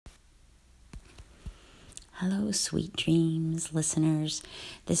Hello, sweet dreams listeners.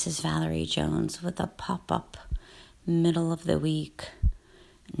 This is Valerie Jones with a pop-up middle of the week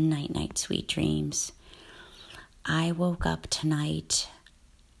night sweet dreams. I woke up tonight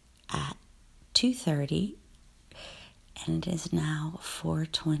at 2:30 and it is now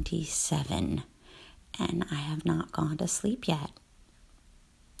 4:27 and I have not gone to sleep yet.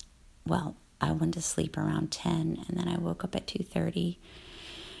 Well, I went to sleep around 10 and then I woke up at 2:30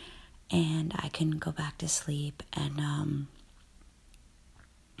 and I couldn't go back to sleep. And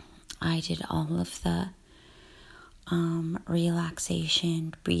I did all of the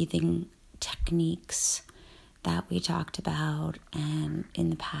relaxation, breathing techniques that we talked about and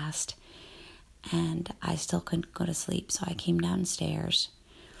in the past. And I still couldn't go to sleep, so I came downstairs.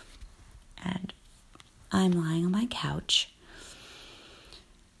 And I'm lying on my couch.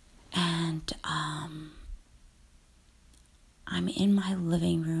 And I'm in my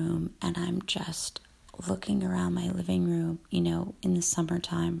living room and I'm just looking around my living room. You know, in the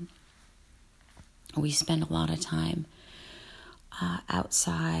summertime, we spend a lot of time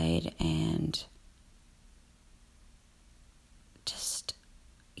outside and just,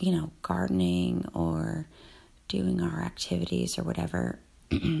 gardening or doing our activities or whatever.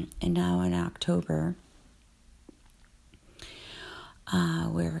 And now in October,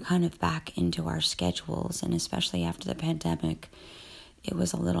 we're kind of back into our schedules, and especially after the pandemic, it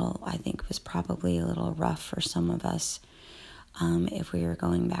was probably a little rough for some of us if we were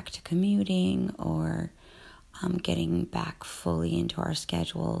going back to commuting or getting back fully into our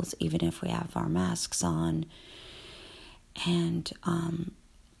schedules, even if we have our masks on. And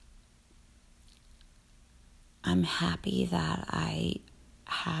I'm happy that I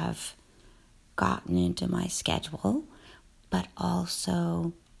have gotten into my schedule. But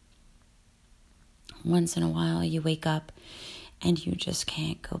also, once in a while, you wake up and you just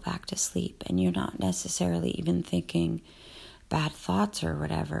can't go back to sleep. And you're not necessarily even thinking bad thoughts or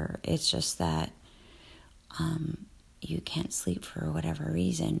whatever. It's just that you can't sleep for whatever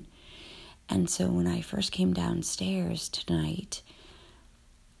reason. And so when I first came downstairs tonight,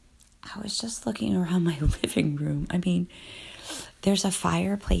 I was just looking around my living room. I mean, there's a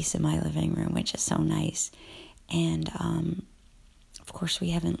fireplace in my living room, which is so nice. And, of course,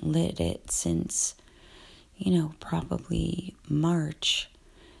 we haven't lit it since, probably March.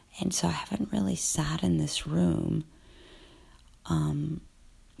 And so I haven't really sat in this room.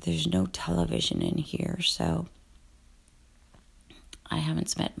 There's no television in here, so I haven't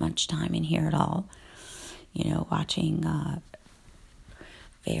spent much time in here at all, watching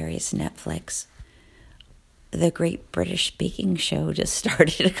various Netflix. The Great British Baking Show just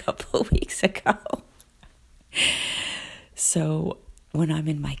started a couple of weeks ago. So when I'm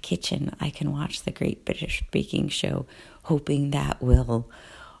in my kitchen, I can watch the Great British Baking Show, hoping that will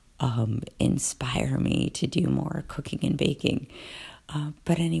inspire me to do more cooking and baking.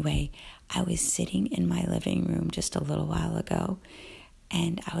 But anyway, I was sitting in my living room just a little while ago,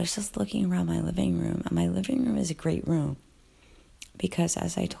 and I was just looking around my living room. And my living room is a great room because,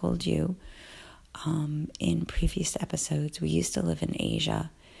 as I told you in previous episodes, we used to live in Asia,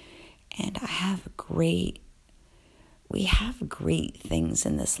 and we have great things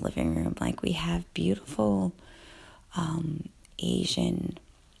in this living room. Like, we have beautiful Asian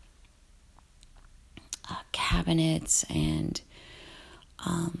cabinets and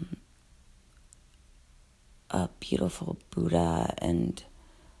a beautiful Buddha and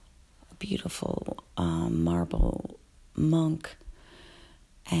a beautiful marble monk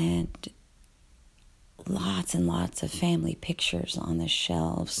and lots of family pictures on the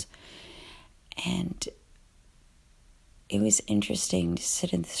shelves. And it was interesting to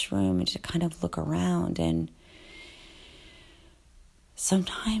sit in this room and to kind of look around. And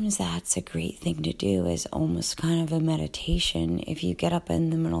sometimes that's a great thing to do, is almost kind of a meditation. If you get up in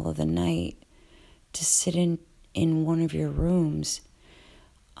the middle of the night to sit in one of your rooms,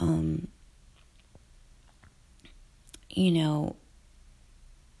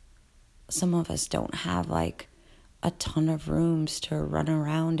 some of us don't have like a ton of rooms to run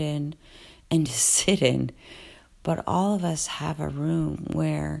around in and to sit in. But all of us have a room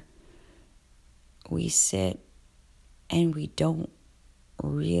where we sit and we don't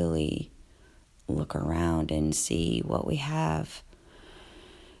really look around and see what we have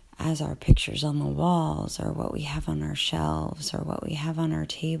as our pictures on the walls, or what we have on our shelves, or what we have on our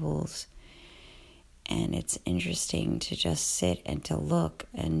tables. And it's interesting to just sit and to look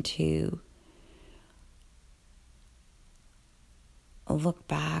and to look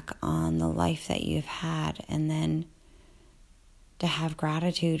back on the life that you've had, and then to have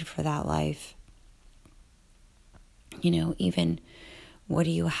gratitude for that life. Even what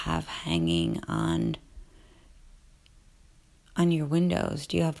do you have hanging on on your windows?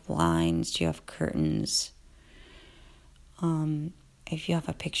 Do you have blinds? Do you have curtains? If you have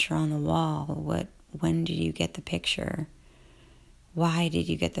a picture on the wall, when did you get the picture? Why did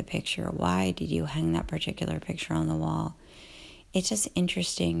you get the picture? Why did you hang that particular picture on the wall? It's just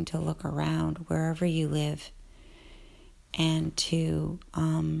interesting to look around wherever you live and to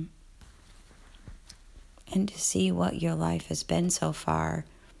see what your life has been so far,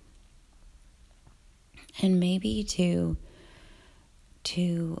 and maybe to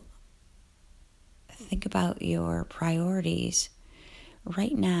think about your priorities.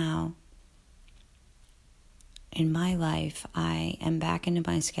 Right now, in my life, I am back into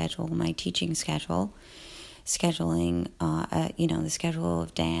my schedule, my teaching schedule, scheduling, the schedule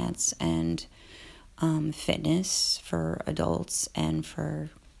of dance and fitness for adults, and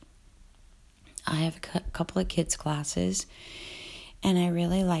I have a couple of kids classes, and I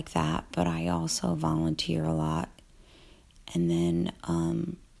really like that, but I also volunteer a lot. And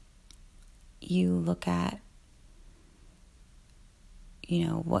then you look at,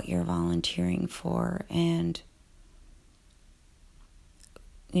 what you're volunteering for, and,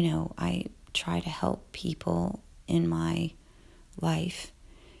 I try to help people in my life,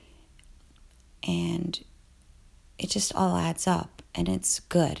 and it just all adds up, and it's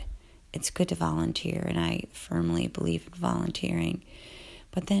good. It's good to volunteer, and I firmly believe in volunteering.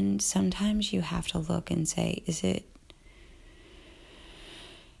 But then sometimes you have to look and say, is it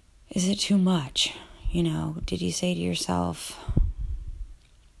too much? Did you say to yourself,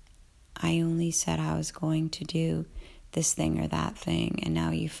 I only said I was going to do this thing or that thing, and now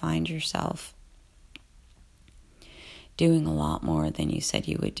you find yourself doing a lot more than you said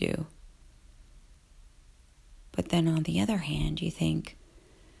you would do. But then on the other hand, you think,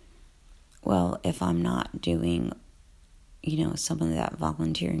 well, if I'm not doing, some of that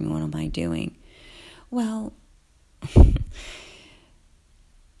volunteering, what am I doing? Well,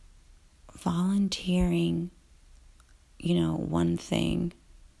 volunteering, one thing,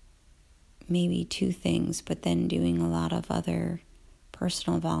 maybe two things, but then doing a lot of other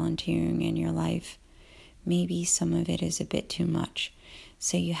personal volunteering in your life, maybe some of it is a bit too much.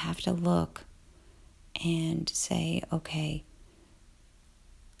 So you have to look and say, okay,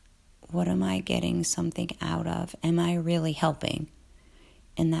 what am I getting something out of? Am I really helping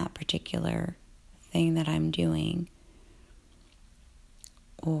in that particular thing that I'm doing?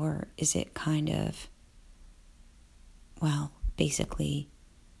 Or is it kind of, basically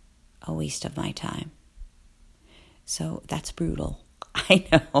a waste of my time? So that's brutal. I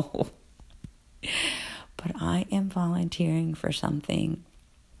know. But I am volunteering for something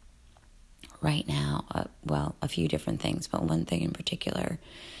right now. A few different things, but one thing in particular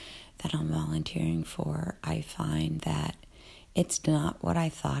that I'm volunteering for, I find that it's not what I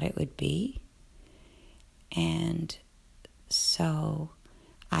thought it would be. And so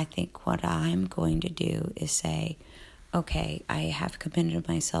I think what I'm going to do is say, okay, I have committed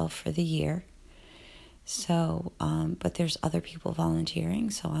myself for the year. So, but there's other people volunteering.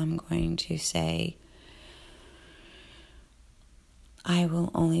 So I'm going to say, I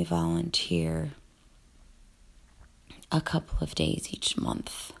will only volunteer a couple of days each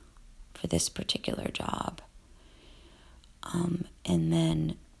month for this particular job. And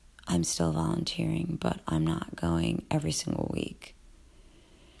then I'm still volunteering, but I'm not going every single week.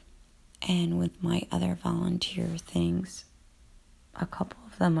 And with my other volunteer things, a couple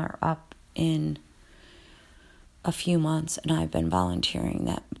of them are up in a few months, and I've been volunteering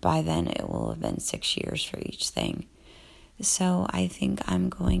that by then it will have been 6 years for each thing. So I think I'm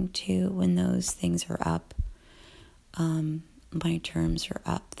going to, when those things are up, my terms are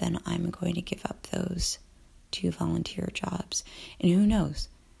up, then I'm going to give up those 2 volunteer jobs. And who knows,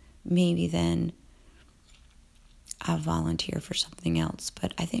 maybe then I'll volunteer for something else.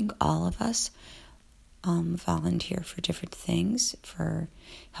 But I think all of us volunteer for different things, for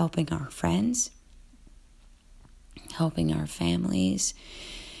helping our friends, helping our families,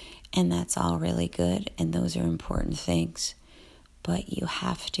 and that's all really good, and those are important things. But you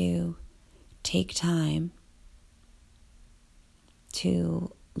have to take time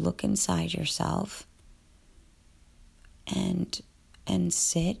to look inside yourself and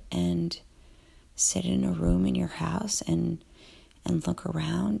sit in a room in your house and look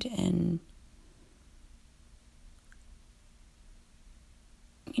around and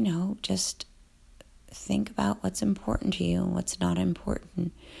just think about what's important to you and what's not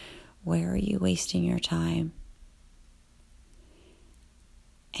important. Where are you wasting your time?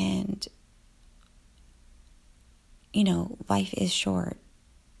 And life is short.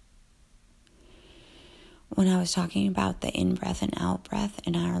 When I was talking about the in-breath and out-breath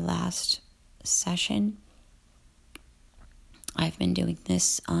in our last session, I've been doing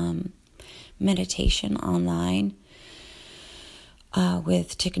this meditation online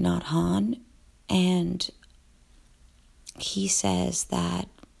with Thich Nhat Hanh, and he says that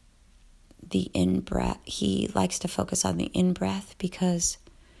the in-breath, he likes to focus on the in-breath because,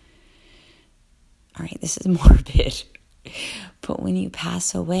 all right, this is morbid, but when you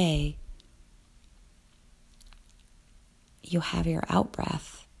pass away, you have your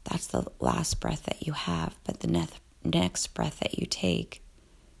out-breath. That's the last breath that you have, but the next breath that you take,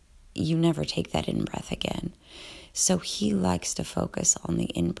 you never take that in-breath again. So he likes to focus on the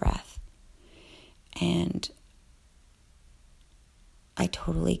in-breath. And I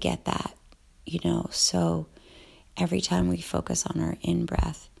totally get that, so every time we focus on our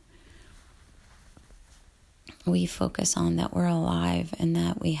in-breath, we focus on that we're alive and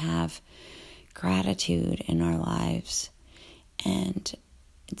that we have gratitude in our lives. And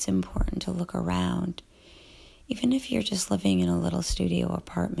it's important to look around. Even if you're just living in a little studio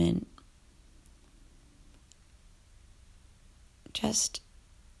apartment, just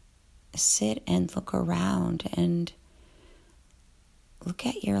sit and look around and look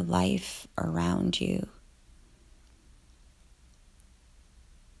at your life around you.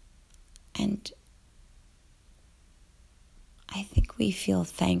 And I think we feel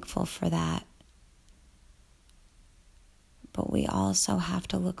thankful for that. But we also have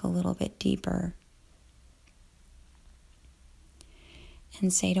to look a little bit deeper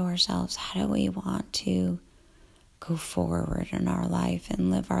and say to ourselves, how do we want to go forward in our life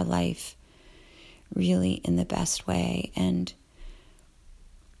and live our life really in the best way? And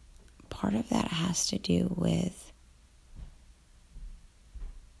part of that has to do with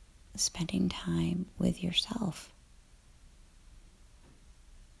spending time with yourself.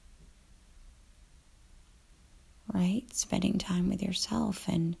 Right? Spending time with yourself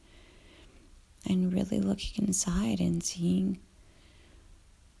and really looking inside and seeing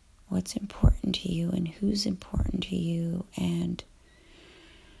what's important to you and who's important to you and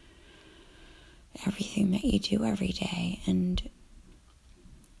everything that you do every day. And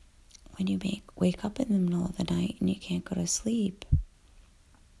when you wake up in the middle of the night and you can't go to sleep,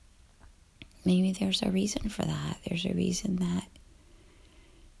 maybe there's a reason for that. There's a reason that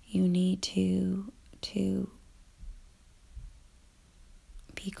you need to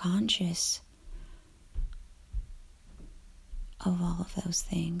be conscious of all of those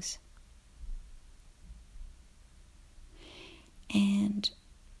things. And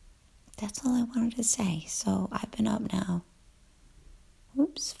that's all I wanted to say. So I've been up now.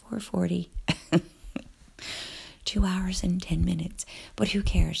 4:40. 2 hours and 10 minutes. But who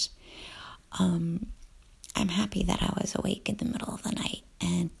cares? I'm happy that I was awake in the middle of the night.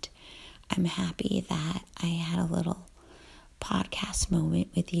 And I'm happy that I had a little podcast moment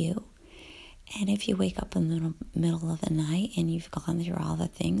with you. And if you wake up in the middle of the night and you've gone through all the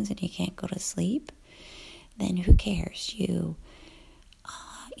things and you can't go to sleep, then who cares? You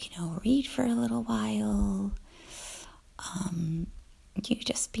read for a little while. You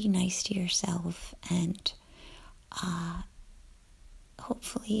just be nice to yourself, and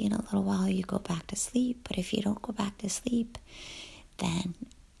hopefully in a little while you go back to sleep. But if you don't go back to sleep, then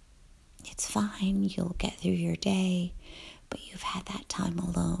it's fine. You'll get through your day, but you've had that time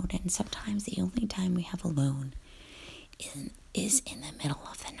alone. And sometimes the only time we have alone is in the middle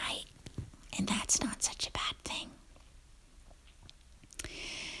of the night, and that's not such a bad thing.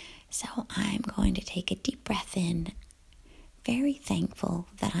 So I'm going to take a deep breath in. Very thankful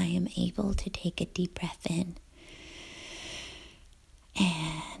that I am able to take a deep breath in.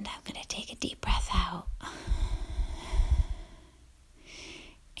 And I'm going to take a deep breath out.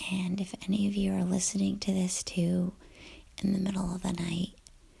 And if any of you are listening to this too in the middle of the night,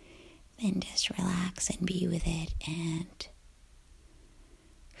 then just relax and be with it. And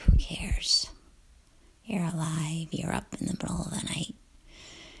who cares? You're alive. You're up in the middle of the night.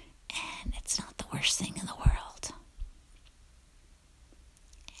 And it's not the worst thing in the world.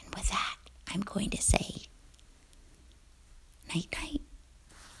 And with that, I'm going to say night-night.